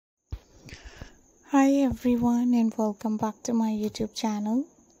Hi everyone and welcome back to my YouTube channel.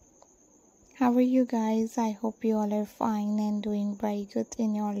 How are you guys? I hope you all are fine and doing very good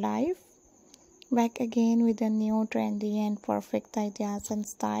in your life. Back again with a new trendy and perfect ideas and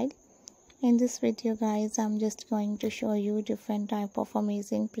style. In this video guys, I'm just going to show you different type of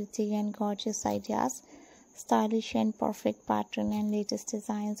amazing, pretty and gorgeous ideas, stylish and perfect pattern and latest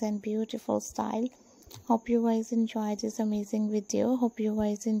designs and beautiful style. Hope you guys enjoy this amazing video. Hope you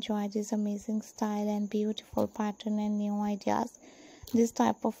guys enjoy this amazing style and beautiful pattern and new ideas. This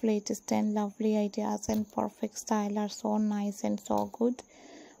type of latest and lovely ideas and perfect style are so nice and so good.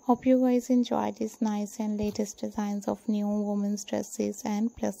 Hope you guys enjoy these nice and latest designs of new women's dresses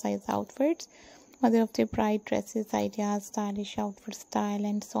and plus size outfits, mother of the bride dresses, ideas, stylish outfit style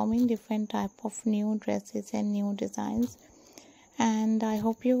and so many different type of new dresses and new designs. And I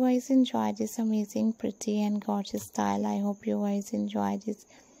hope you guys enjoy this amazing, pretty and gorgeous style. I hope you guys enjoy this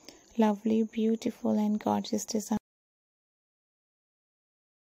lovely, beautiful and gorgeous design.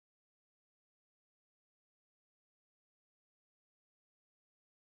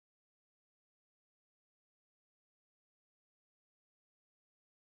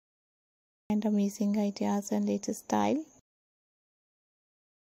 And amazing ideas and latest style.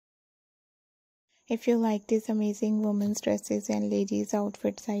 If you like these amazing women's dresses and ladies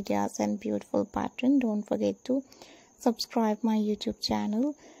outfits ideas and beautiful pattern, don't forget to subscribe my YouTube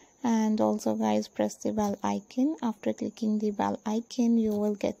channel. And also guys, press the bell icon. After clicking the bell icon, you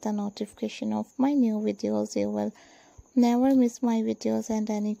will get the notification of my new videos. You will never miss my videos and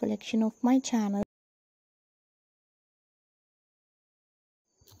any collection of my channel.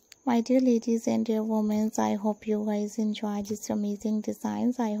 My dear ladies and dear women, I hope you guys enjoy these amazing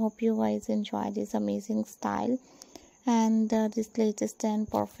designs. I hope you guys enjoy this amazing style. And this latest and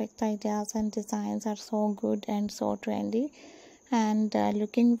perfect ideas and designs are so good and so trendy. And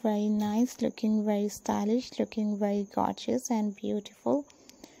looking very nice, looking very stylish, looking very gorgeous and beautiful.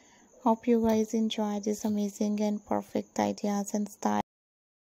 Hope you guys enjoy this amazing and perfect ideas and style.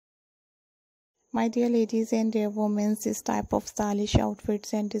 My dear ladies and dear women, this type of stylish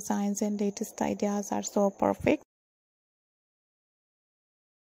outfits and designs and latest ideas are so perfect.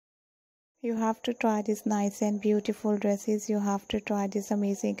 You have to try these nice and beautiful dresses. You have to try these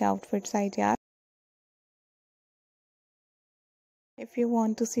amazing outfits ideas. If you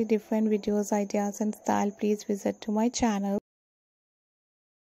want to see different videos, ideas and style, please visit to my channel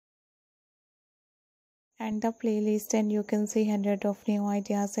and the playlist, and you can see hundreds of new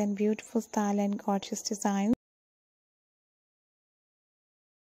ideas and beautiful style and gorgeous designs.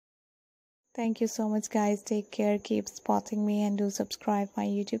 Thank you so much guys. Take care, keep supporting me and do subscribe my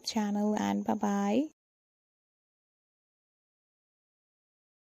YouTube channel, and bye bye.